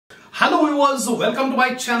Hello viewers, welcome to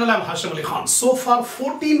my channel. I'm Hashim. So far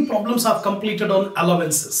 14 problems I've completed on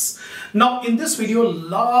allowances. Now in this video,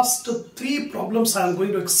 last 3 problems I am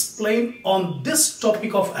going to explain on this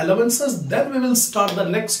topic of allowances. Then we will start the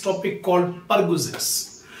next topic called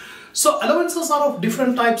perquisites. So allowances are of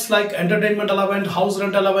different types like entertainment allowance, house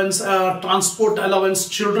rent allowance, transport allowance,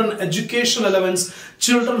 children education allowance,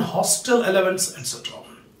 children hostel allowance, etc.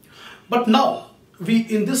 But now,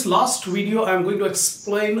 in this last video, I am going to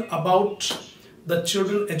explain about the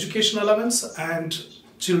children education allowance and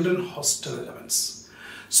children hostel allowance.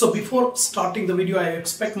 So before starting the video, I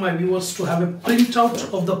expect my viewers to have a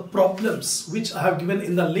printout of the problems which I have given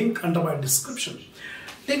in the link under my description.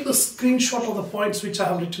 Take the screenshot of the points which I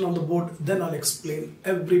have written on the board, then I'll explain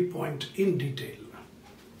every point in detail.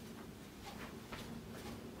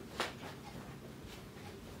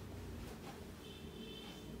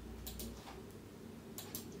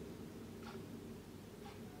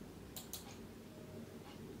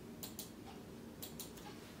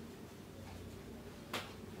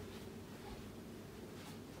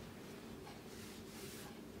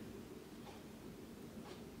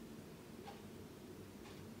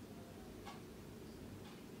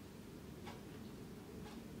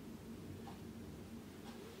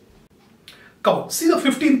 Come on, see the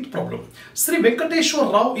 15th problem. Sri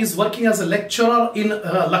Venkateshwar Rao is working as a lecturer in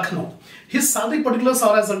Lucknow. His salary particulars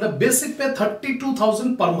are as under: basic pay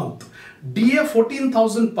 32,000 per month, DA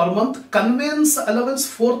 14,000 per month, conveyance allowance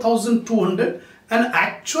 4,200 and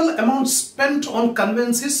actual amount spent on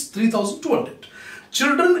conveyance is 3,200.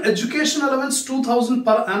 Children education allowance 2,000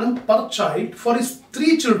 per annum per child for his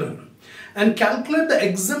 3 children. And calculate the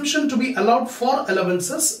exemption to be allowed for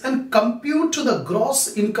allowances and compute the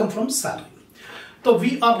gross income from salary. So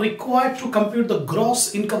we are required to compute the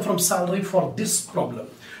gross income from salary for this problem.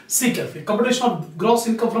 See carefully, computation of gross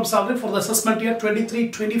income from salary for the assessment year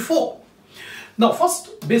 23-24. Now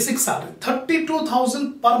first, basic salary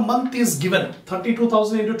 32,000 per month is given.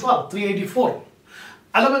 32,000 into 12, 384.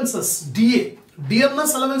 Allowances, DA,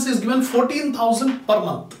 dearness allowance is given 14,000 per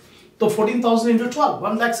month. So 14,000 into 12,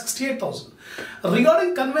 1,68,000.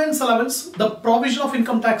 Regarding conveyance allowance, the provision of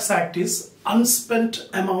Income Tax Act is unspent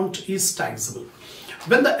amount is taxable.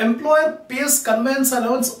 When the employer pays conveyance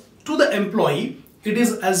allowance to the employee, it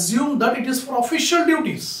is assumed that it is for official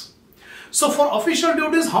duties. So for official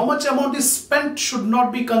duties, how much amount is spent should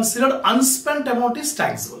not be considered. Unspent amount is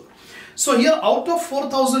taxable. So here out of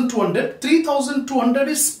 4,200, 3,200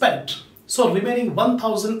 is spent. So remaining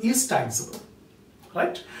 1,000 is taxable.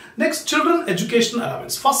 Right? Next, children education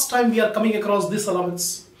allowance. First time we are coming across this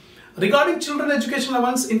allowance. Regarding children education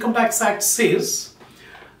allowance, Income Tax Act says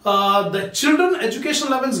the children education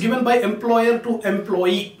allowance given by employer to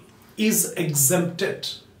employee is exempted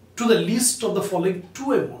to the least of the following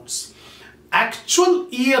 2 amounts. Actual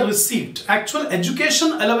year received, actual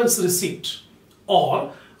education allowance received,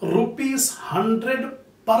 or rupees 100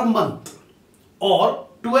 per month or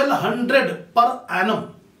 1,200 per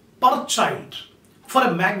annum per child for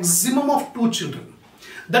a maximum of 2 children.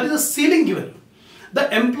 That is a ceiling given. The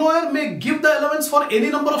employer may give the allowance for any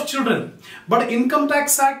number of children, but Income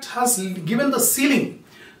Tax Act has given the ceiling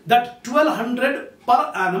that 1,200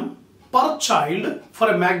 per annum per child for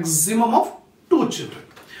a maximum of 2 children.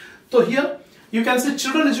 So here you can see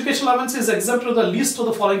children education allowance is exempt to the least of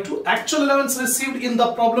the following 2. Actual allowance received in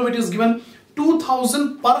the problem, it is given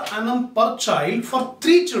 2,000 per annum per child for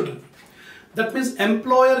 3 children. That means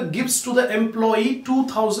employer gives to the employee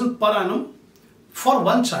 2,000 per annum for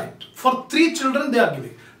 1 child. For 3 children they are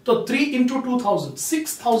giving. So 3 into 2,000,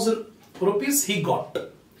 6,000 rupees he got.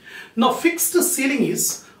 Now fixed ceiling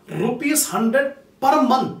is rupees 100 per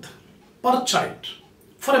month per child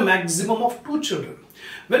for a maximum of 2 children.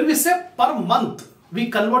 When we say per month, we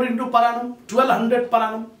convert into per annum, 1,200 per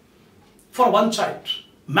annum for 1 child.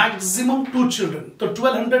 Maximum 2 children. So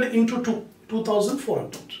 1,200 into 2,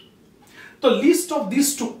 2,400. The least of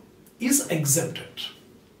these 2 is exempted.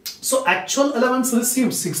 So actual allowance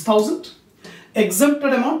received 6,000,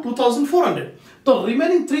 exempted amount 2,400. The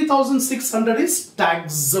remaining 3,600 is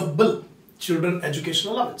taxable children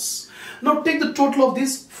education allowance. Now take the total of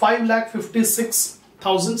these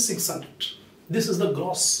 5,56,600. This is the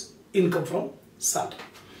gross income from salary.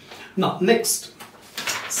 Now next,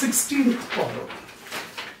 16th problem.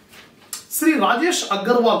 Sri Rajesh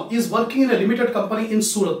Agarwal is working in a limited company in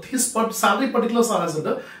Surat. His salary particulars are as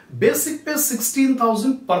under: basic pay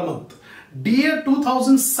 16,000 per month, DA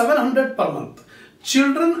 2,700 per month,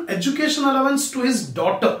 children education allowance to his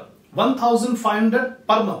daughter 1,500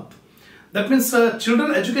 per month. That means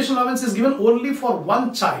children education allowance is given only for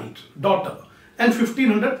 1 child, daughter, and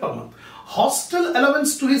 1,500 per month. Hostel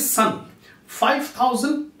allowance to his son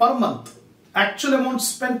 5,000 per month. Actual amount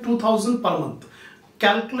spent 2,000 per month.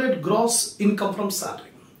 Calculate gross income from salary.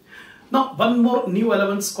 Now, one more new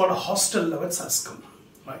allowance called hostel allowance has come,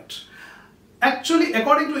 right? Actually,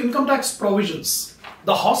 according to income tax provisions,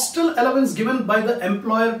 the hostel allowance given by the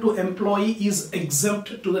employer to employee is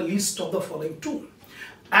exempt to the list of the following two.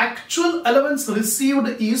 Actual allowance received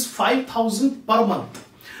is 5,000 per month.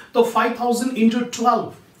 So 5,000 into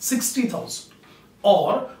 12, 60,000,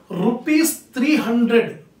 or rupees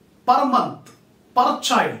 300 per month per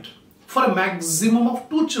child for a maximum of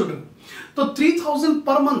 2 children. So 3,000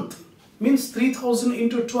 per month means 3,000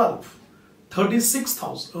 into 12,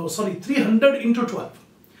 36,000. Oh, sorry, 300 into 12,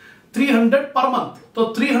 300 per month.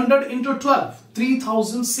 So 300 into 12,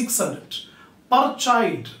 3,600 per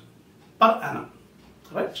child per annum,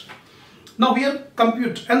 right? Now here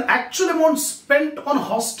compute an actual amount spent on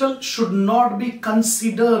hostel should not be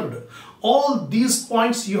considered. All these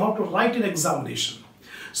points you have to write in examination.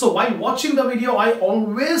 So while watching the video, I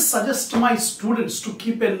always suggest my students to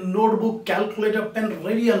keep a notebook, calculator, pen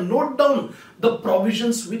ready and note down the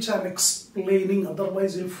provisions which I am explaining,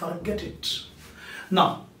 otherwise you'll forget it.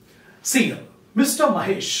 Now, see here, Mr.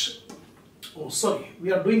 Mahesh, oh sorry,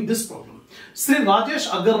 we are doing this problem. Sri Rajesh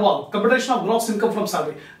Agarwal, computation of gross income from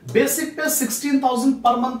salary. Basic pay 16,000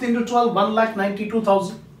 per month into 12,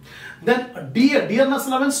 1,92,000. Then dearness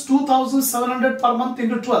allowance 2,700 per month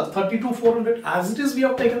into 12, 32,400. As it is, we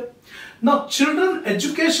have taken. Now, children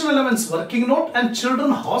education allowance working note and children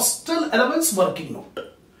hostel allowance working note.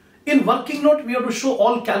 In working note, we have to show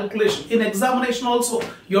all calculation. In examination also,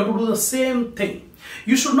 you have to do the same thing.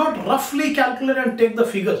 You should not roughly calculate and take the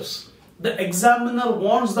figures. The examiner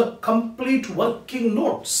wants the complete working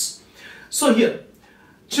notes. So here,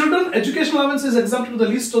 children education allowance is exempt to the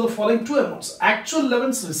list of the following two amounts. Actual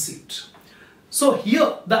allowance received. So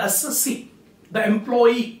here the SSC, the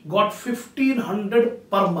employee got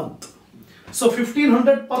 1,500 per month. So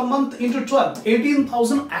 1,500 per month into 12,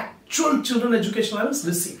 18,000 actual children education allowance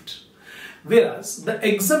received. Whereas the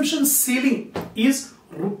exemption ceiling is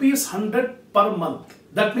rupees 100 per month.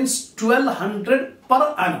 That means 1,200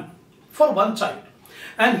 per annum for one child.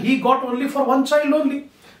 And he got only for one child only.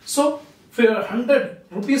 So 100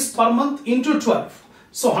 rupees per month into 12.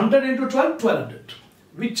 So 100 into 12, 1,200.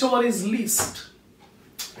 Whichever is least,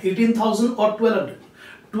 18,000 or 1,200.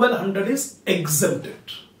 1,200 is exempted.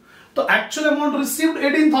 The actual amount received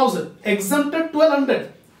 18,000, exempted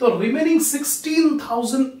 1,200. The remaining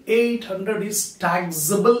 16,800 is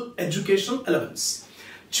taxable education allowance.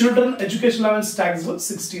 Children education allowance taxable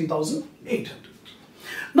 16,800.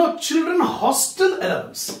 Now children hostel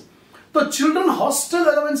allowance. The children hostel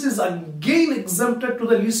allowance is again exempted to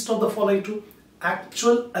the list of the following two.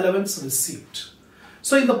 Actual allowance received.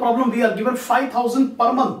 So in the problem we are given 5,000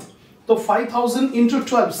 per month. So 5,000 into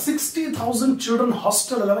 12, 60,000 children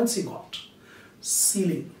hostel allowance he got.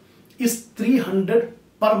 Ceiling is 300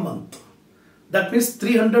 per month. That means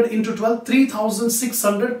 300 into 12,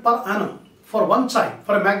 3,600 per annum for one child,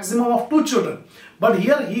 for a maximum of 2 children. But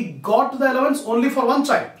here he got the allowance only for one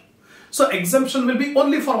child. So exemption will be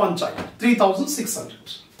only for one child,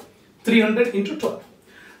 3,600. 300 into 12.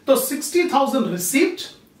 So 60,000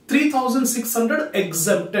 received, 3,600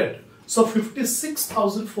 exempted. So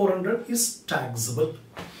 56,400 is taxable.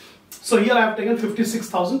 So here I have taken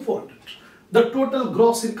 56,400. The total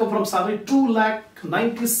gross income from salary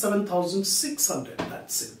 2,97,600.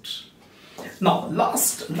 That's it. Now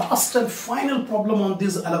last and final problem on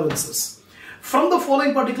these allowances. From the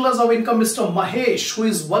following particulars of income, Mr. Mahesh, who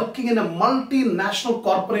is working in a multinational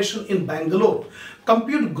corporation in Bangalore,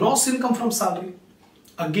 compute gross income from salary.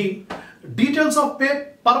 Again, details of pay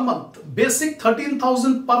per month. Basic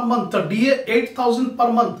 13,000 per month, DA 8,000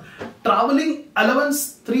 per month, traveling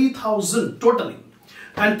allowance 3,000 totally,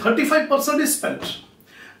 and 35% is spent.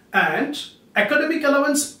 And academic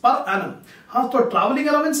allowance per annum. So traveling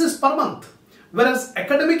allowance is per month. Whereas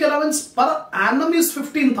academic allowance per annum is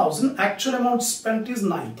 15,000, actual amount spent is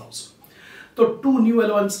 9,000. So two new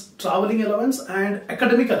allowance, traveling allowance and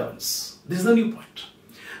academic allowance. This is the new point.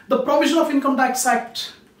 The provision of Income Tax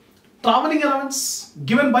Act, traveling allowance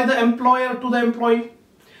given by the employer to the employee,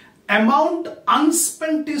 amount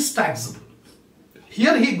unspent is taxable.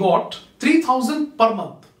 Here he got 3,000 per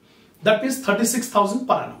month. That means 36,000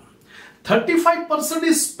 per annum. 35%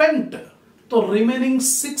 is spent. So remaining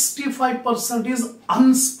 65% is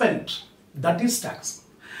unspent. That is tax.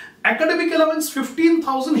 Academic allowance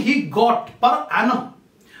 15,000 he got per annum,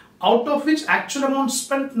 out of which actual amount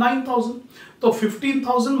spent 9,000. So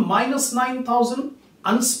 15,000 minus 9,000,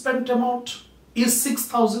 unspent amount is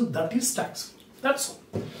 6,000. That is tax. That's all.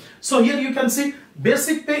 So here you can see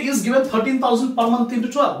basic pay is given 13,000 per month into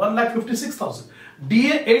 12, 1,56,000.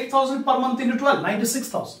 DA 8,000 per month into 12,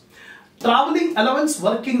 96,000. Traveling allowance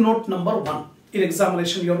working note number 1. In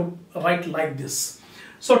examination you have to write like this.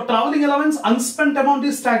 So traveling allowance unspent amount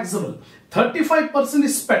is taxable. 35%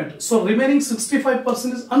 is spent. So remaining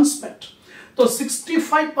 65% is unspent. So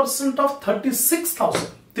 65% of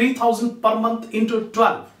 36,000, 3,000 per month into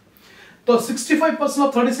 12. So 65%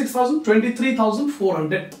 of 36,000,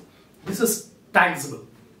 23,400. This is taxable.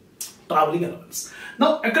 Traveling allowance.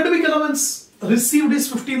 Now academic allowance received is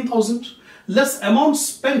 15,000. Less amount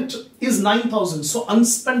spent is 9,000. So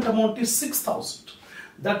unspent amount is 6,000.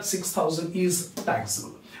 That 6,000 is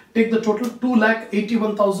taxable. Take the total,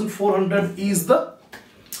 2,81,400 is the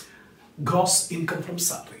gross income from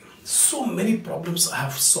salary. So many problems I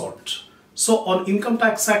have solved. So on Income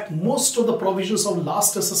Tax Act, most of the provisions of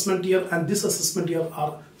last assessment year and this assessment year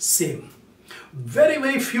are same.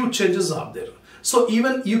 Very few changes are there. So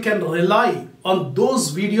even you can rely on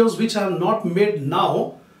those videos which I have not made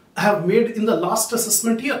now, I have made in the last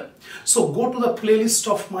assessment year. So go to the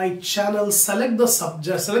playlist of my channel, select the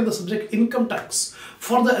subject income tax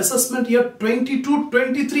for the assessment year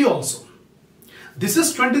 22-23 also. This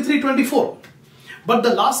is 23-24, but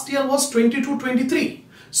the last year was 22-23.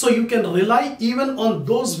 So you can rely even on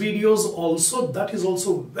those videos also. That is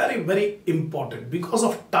also very important. Because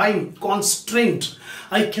of time constraint,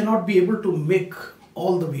 I cannot be able to make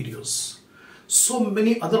all the videos. So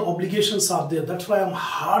many other obligations are there. That's why I'm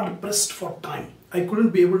hard pressed for time. I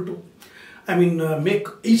couldn't be able to make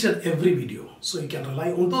each and every video. So you can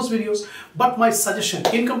rely on those videos. But my suggestion,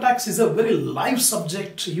 income tax is a very live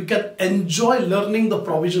subject. You can enjoy learning the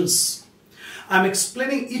provisions. I'm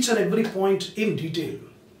explaining each and every point in detail.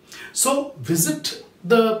 So visit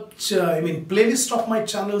the playlist of my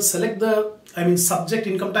channel, select the subject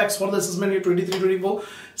income tax for the assessment year 23-24.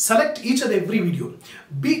 Select each and every video.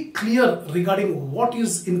 Be clear regarding what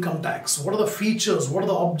is income tax, what are the features, what are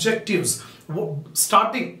the objectives,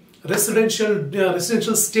 starting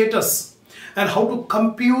residential status, and how to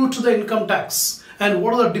compute the income tax, and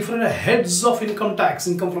what are the different heads of income tax: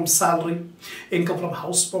 income from salary, income from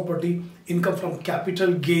house property, income from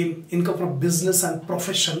capital gain, income from business and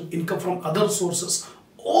profession, income from other sources.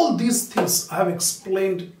 All these things I have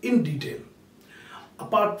explained in detail.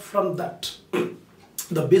 Apart from that,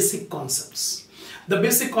 the basic concepts. The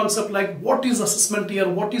basic concept like what is assessment year,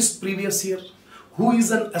 what is previous year, who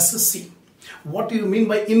is an assessee, what do you mean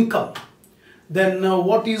by income, then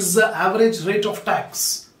what is the average rate of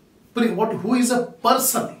tax, who is a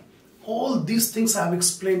person. All these things I have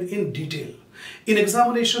explained in detail. In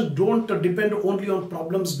examination, don't depend only on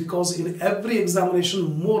problems, because in every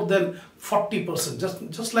examination more than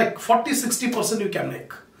 40%, just like 40-60% you can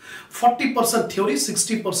make. 40% theory,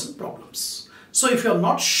 60% problems. So if you are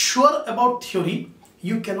not sure about theory,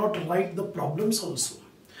 you cannot write the problems also.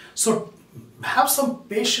 So have some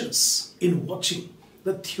patience in watching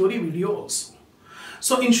the theory video also.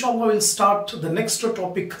 So inshallah we'll start the next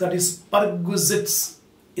topic, that is perquisites,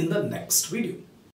 in the next video.